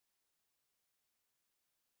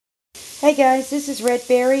Hey guys, this is Red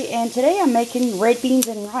Berry, and today I'm making red beans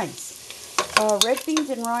and rice. Red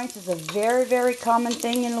beans and rice is a very common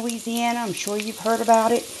thing in Louisiana. I'm sure you've heard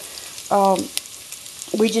about it.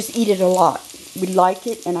 We just eat it a lot. We like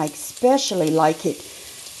it, and I especially like it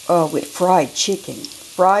with fried chicken.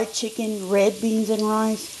 Fried chicken, red beans and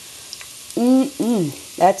rice.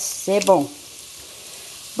 That's c'est bon.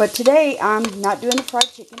 But today I'm not doing the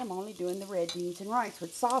fried chicken. I'm only doing the red beans and rice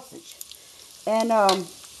with sausage. And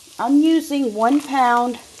I'm using 1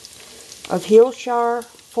 pound of Hillshire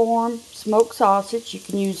Farm smoked sausage. You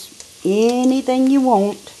can use anything you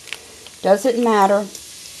want. Doesn't matter.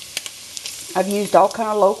 I've used all kind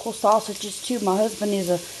of local sausages too. My husband is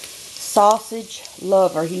a sausage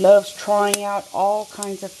lover. He loves trying out all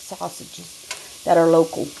kinds of sausages that are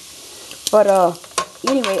local. But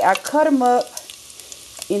anyway, I cut them up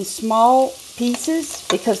in small pieces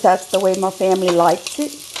because that's the way my family likes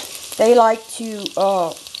it. They like to,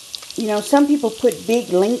 some people put big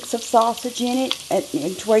links of sausage in it,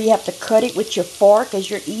 and to where you have to cut it with your fork as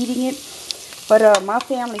you're eating it. But my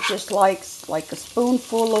family just likes like a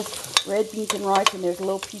spoonful of red beans and rice, and there's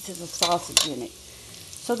little pieces of sausage in it.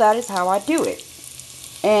 So that is how I do it.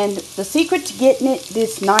 And the secret to getting it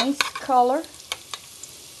this nice color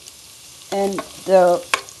and the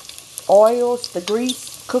oils, the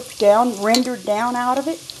grease cooked down, rendered down out of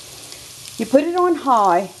it, you put it on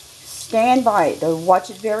high. Stand by it, though. Watch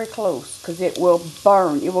it very close because it will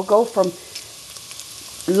burn. It will go from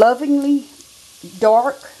lovingly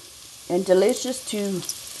dark and delicious to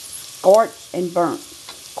scorched and burnt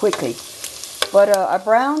quickly. But I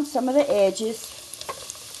browned some of the edges,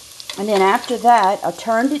 and then after that I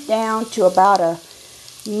turned it down to about a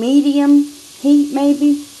medium heat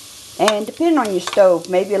maybe, and depending on your stove,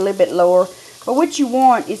 maybe a little bit lower. But what you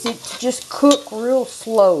want is it to just cook real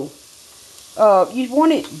slow. You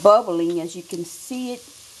want it bubbling, as you can see it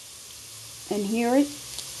and hear it.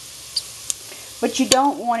 But you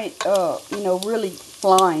don't want it, really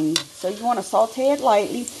flying. So you want to saute it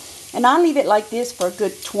lightly. And I leave it like this for a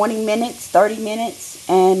good 20 minutes, 30 minutes.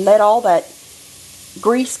 And let all that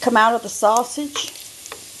grease come out of the sausage.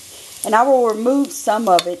 And I will remove some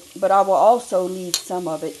of it, but I will also leave some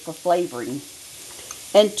of it for flavoring.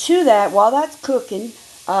 And to that, while that's cooking,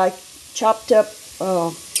 I chopped up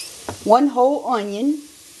 1 whole onion,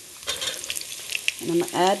 and I'm going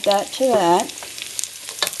to add that to that.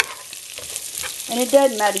 And it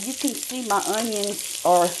doesn't matter. You can see my onions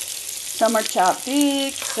are, some are chopped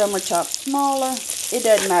big, some are chopped smaller. It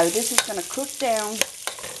doesn't matter. This is going to cook down,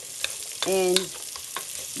 and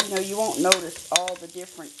you won't notice all the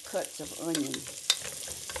different cuts of onion.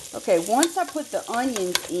 Okay, once I put the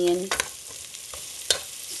onions in,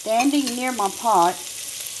 standing near my pot,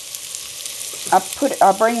 I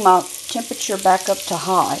bring my temperature back up to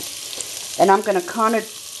high, and I'm going to kind of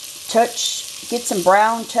get some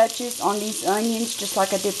brown touches on these onions, just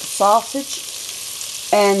like I did the sausage.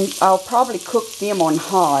 And I'll probably cook them on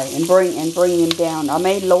high and bring them down. I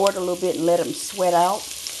may lower it a little bit and let them sweat out.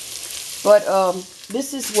 But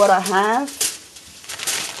this is what I have.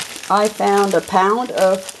 I found 1 pound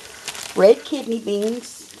of red kidney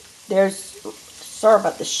beans. Sorry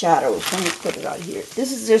about the shadows. Let me put it out here.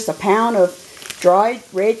 This is just 1 pound of dried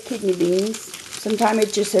red kidney beans. Sometimes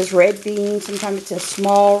it just says red beans. Sometimes it says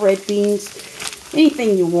small red beans.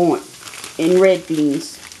 Anything you want in red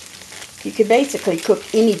beans. You could basically cook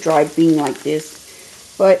any dried bean like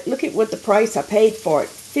this. But look at what the price I paid for it.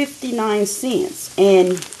 59 cents.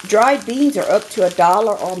 And dried beans are up to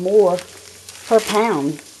 $1 or more per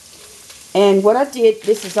pound. And what I did,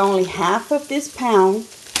 this is only half of this pound.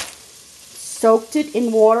 Soaked it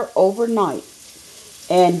in water overnight.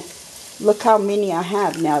 And look how many I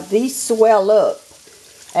have now. These swell up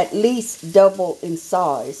at least double in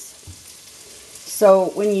size.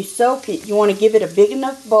 So when you soak it, you want to give it a big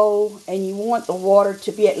enough bowl, and you want the water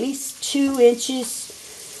to be at least 2 inches.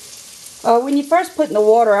 When you first put in the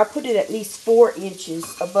water, I put it at least 4 inches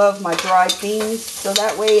above my dried beans. So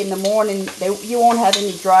that way in the morning, you won't have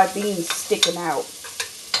any dried beans sticking out.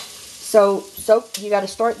 So you got to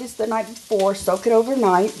start this the night before, soak it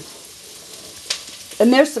overnight.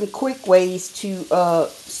 And there's some quick ways to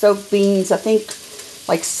soak beans. I think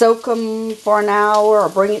like soak them for an hour or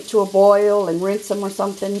bring it to a boil and rinse them or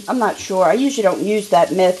something. I'm not sure. I usually don't use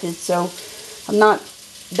that method, so I'm not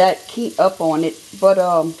that keen up on it. But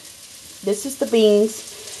this is the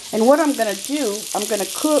beans. And what I'm going to do, I'm going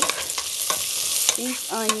to cook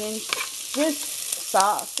these onions, just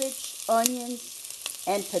sausage, onions,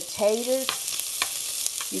 and potatoes.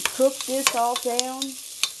 You cook this all down,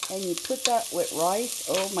 and you put that with rice.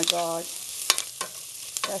 Oh my God,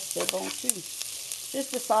 that's so bon too.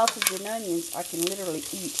 Just the sausage and onions I can literally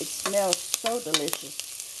eat. It smells so delicious.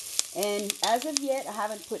 And as of yet, I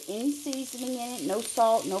haven't put any seasoning in it. No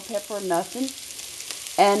salt, no pepper, nothing.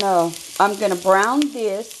 And I'm going to brown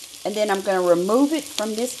this. And then I'm going to remove it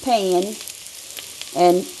from this pan.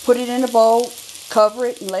 And put it in a bowl. Cover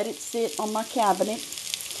it and let it sit on my cabinet.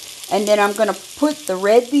 And then I'm going to put the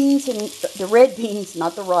red beans,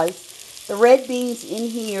 not the rice. The red beans in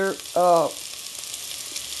here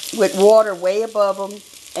with water way above them.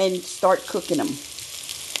 And start cooking them.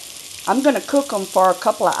 I'm going to cook them for a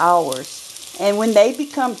couple of hours. And when they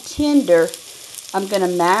become tender, I'm going to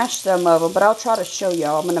mash some of them. But I'll try to show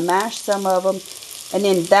y'all. I'm going to mash some of them. And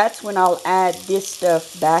then that's when I'll add this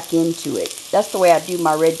stuff back into it. That's the way I do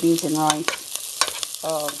my red beans and rice.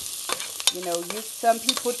 You know, some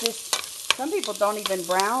people don't even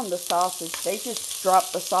brown the sausage. They just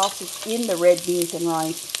drop the sausage in the red beans and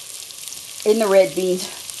rice. In the red beans.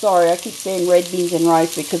 Sorry, I keep saying red beans and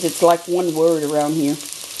rice because it's like one word around here.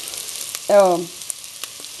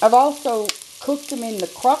 I've also cooked them in the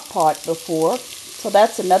crock pot before, so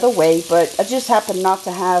that's another way, but I just happen not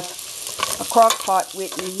to have a crock pot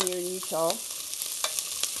with me here in Utah.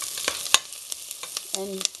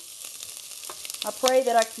 And I pray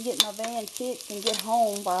that I can get my van fixed and get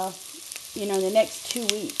home by, you know, the next 2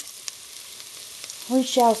 weeks. We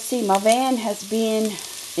shall see. My van has been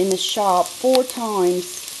in the shop 4 times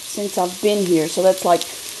since I've been here, so that's like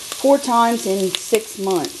 4 times in 6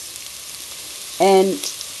 months. And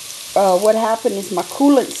what happened is my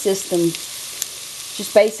coolant system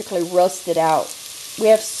just basically rusted out. We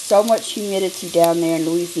have so much humidity down there in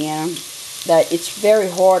Louisiana that it's very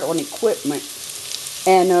hard on equipment.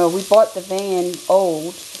 And we bought the van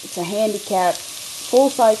old. It's a handicap,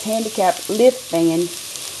 full-size handicap lift van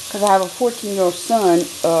because I have a 14-year-old son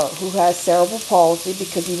who has cerebral palsy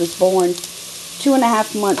because he was born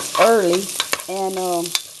 2.5 months early. And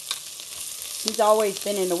he's always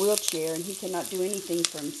been in a wheelchair and he cannot do anything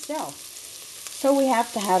for himself. So we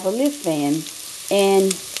have to have a lift van.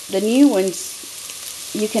 And the new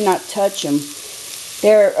ones, you cannot touch them.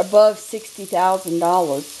 They're above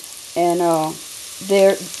 $60,000. And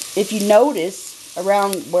if you notice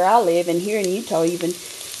around where I live and here in Utah even,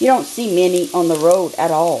 you don't see many on the road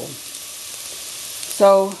at all.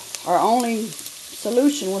 So our only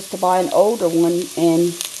solution was to buy an older one.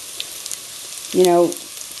 And, you know,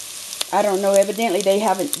 I don't know, evidently they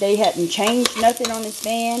hadn't changed nothing on this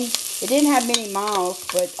van. It didn't have many miles,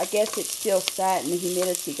 but I guess it still sat and the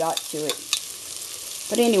humidity got to it.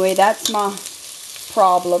 But anyway, that's my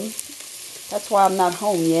problem. That's why I'm not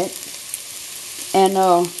home yet. And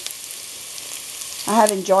I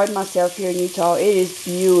have enjoyed myself here in Utah. It is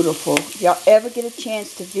beautiful. If y'all ever get a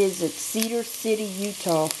chance to visit Cedar City,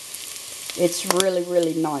 Utah, it's really,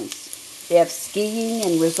 really nice. They have skiing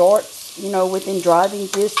and resorts, you know, within driving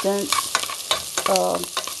distance.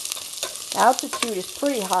 Altitude is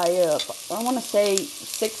pretty high up. I want to say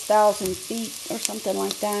 6,000 feet or something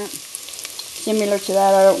like that. Similar to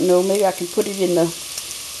that, I don't know. Maybe I can put it in the,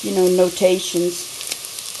 you know, notations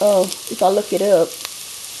if I look it up.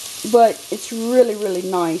 But it's really, really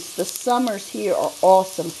nice. The summers here are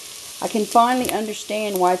awesome. I can finally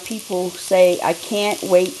understand why people say, I can't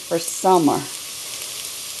wait for summer.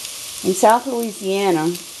 In South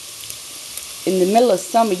Louisiana, in the middle of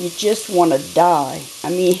summer, you just want to die. I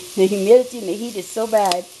mean, the humidity and the heat is so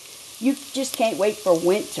bad, you just can't wait for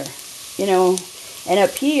winter, you know. And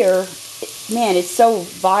up here, man, it's so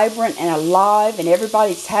vibrant and alive, and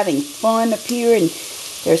everybody's having fun up here, and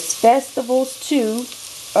there's festivals too.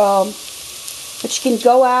 But you can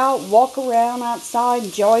go out, walk around outside,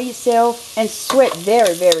 enjoy yourself, and sweat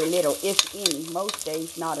very, very little, if any. Most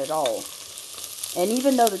days, not at all. And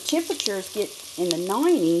even though the temperatures get in the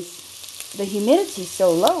 90s, the humidity's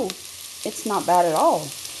so low, it's not bad at all.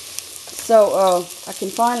 So, I can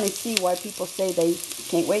finally see why people say they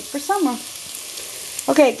can't wait for summer.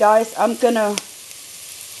 Okay, guys, I'm going to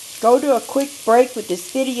go to a quick break with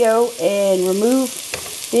this video and remove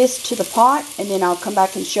this to the pot, and then I'll come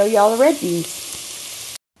back and show you all the red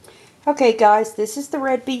beans. Okay, guys, this is the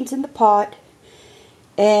red beans in the pot.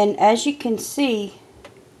 And as you can see,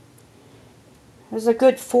 there's a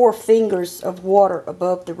good 4 fingers of water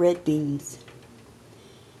above the red beans.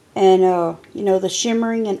 And, you know, the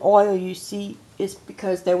shimmering and oil you see is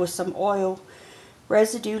because there was some oil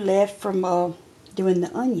residue left from doing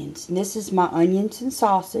the onions. And this is my onions and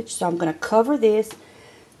sausage. So I'm going to cover this,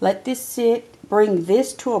 let this sit, bring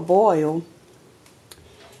this to a boil,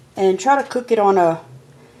 and try to cook it on a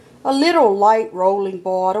little light rolling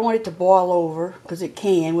boil. I don't want it to boil over because it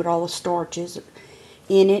can with all the starches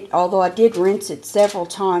in it, although I did rinse it several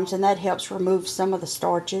times and that helps remove some of the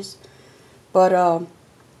starches. But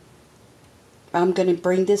I'm going to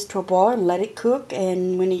bring this to a boil and let it cook.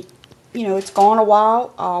 And when it's gone a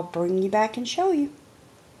while, I'll bring you back and show you.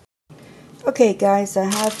 Okay, guys, I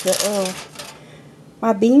have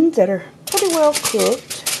my beans that are pretty well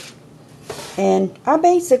cooked. And I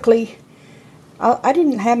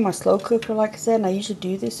didn't have my slow cooker, like I said, and I usually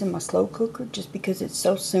do this in my slow cooker just because it's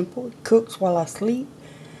so simple. It cooks while I sleep.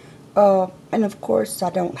 And of course, I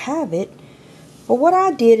don't have it. But what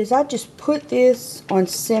I did is I just put this on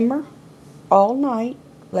simmer all night,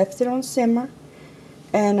 left it on simmer,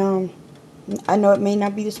 and I know it may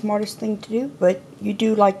not be the smartest thing to do, but you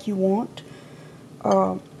do like you want.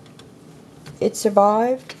 It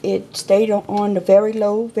survived. It stayed on the very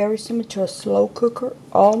low, very similar to a slow cooker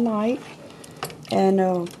all night, and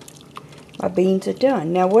my beans are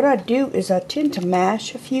done. Now what I do is I tend to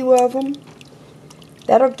mash a few of them.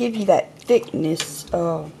 That'll give you that thickness,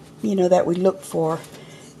 that we look for.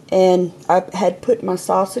 And I had put my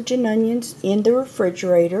sausage and onions in the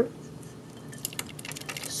refrigerator.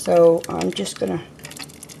 So I'm just going to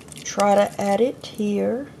try to add it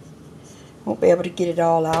here. Won't be able to get it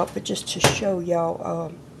all out, but just to show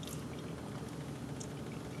y'all,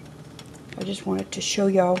 I just wanted to show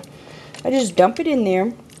y'all. I just dump it in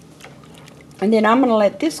there. And then I'm going to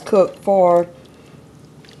let this cook for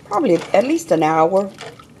probably at least an hour.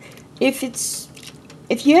 If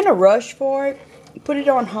you're in a rush for it, put it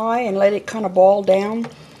on high and let it kind of boil down,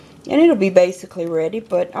 and it'll be basically ready.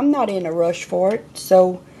 But I'm not in a rush for it,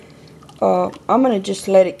 so I'm going to just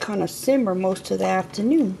let it kind of simmer most of the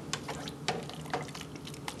afternoon.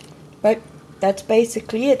 But that's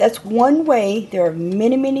basically it. That's one way. There are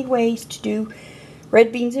many, many ways to do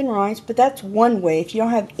red beans and rice, but that's one way. If you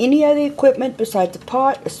don't have any other equipment besides a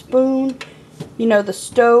pot, a spoon, the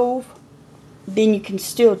stove, then you can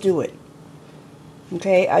still do it.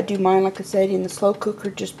 Okay, I do mine, like I said, in the slow cooker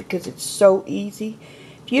just because it's so easy.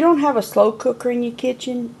 If you don't have a slow cooker in your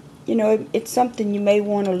kitchen, it's something you may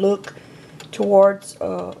want to look towards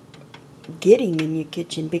getting in your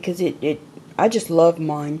kitchen, because I just love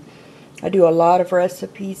mine. I do a lot of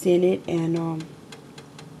recipes in it, and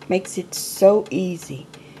makes it so easy.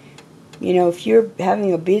 If you're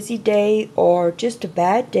having a busy day or just a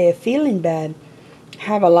bad day, feeling bad,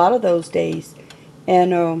 have a lot of those days,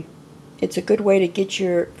 and it's a good way to get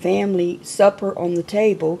your family supper on the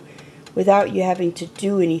table without you having to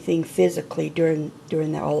do anything physically during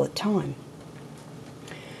that all the time.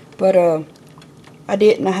 But I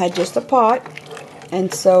didn't. I had just a pot,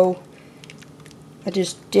 and so I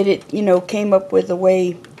just did it. Came up with a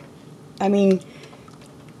way. I mean,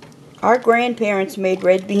 our grandparents made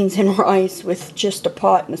red beans and rice with just a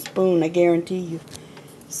pot and a spoon, I guarantee you.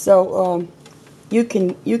 So you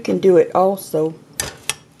can do it also.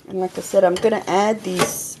 And like I said, I'm going to add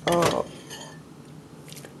these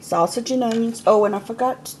sausage and onions. Oh, and I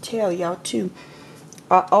forgot to tell y'all too.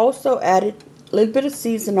 I also added a little bit of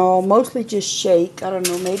season oil, mostly just shake. I don't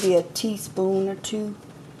know, maybe a teaspoon or two.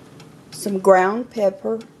 Some ground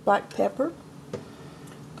pepper, black pepper.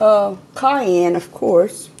 Cayenne, of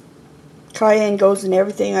course. Cayenne goes in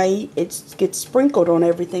everything I eat. It gets sprinkled on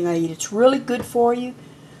everything I eat. It's really good for you.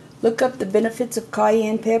 Look up the benefits of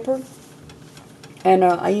cayenne pepper. And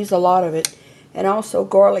I use a lot of it. And also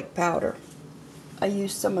garlic powder. I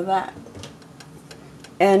use some of that.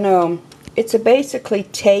 And it's a basically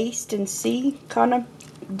taste and see kind of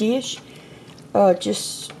dish.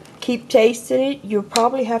 Just keep tasting it. You'll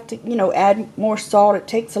probably have to, add more salt. It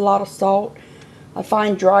takes a lot of salt. I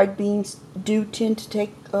find dried beans do tend to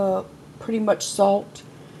take pretty much salt.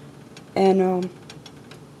 And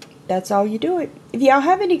that's how you do it. If y'all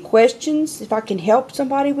have any questions, if I can help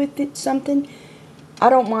somebody with something, I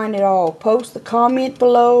don't mind at all. Post the comment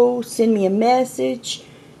below. Send me a message.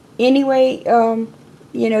 Anyway,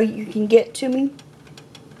 you can get to me.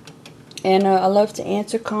 And I love to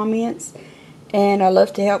answer comments. And I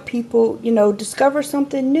love to help people, discover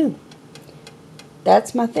something new.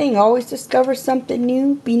 That's my thing. Always discover something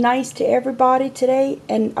new. Be nice to everybody today.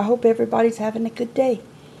 And I hope everybody's having a good day.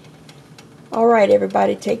 Alright,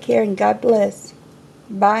 everybody. Take care and God bless.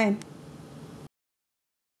 Bye.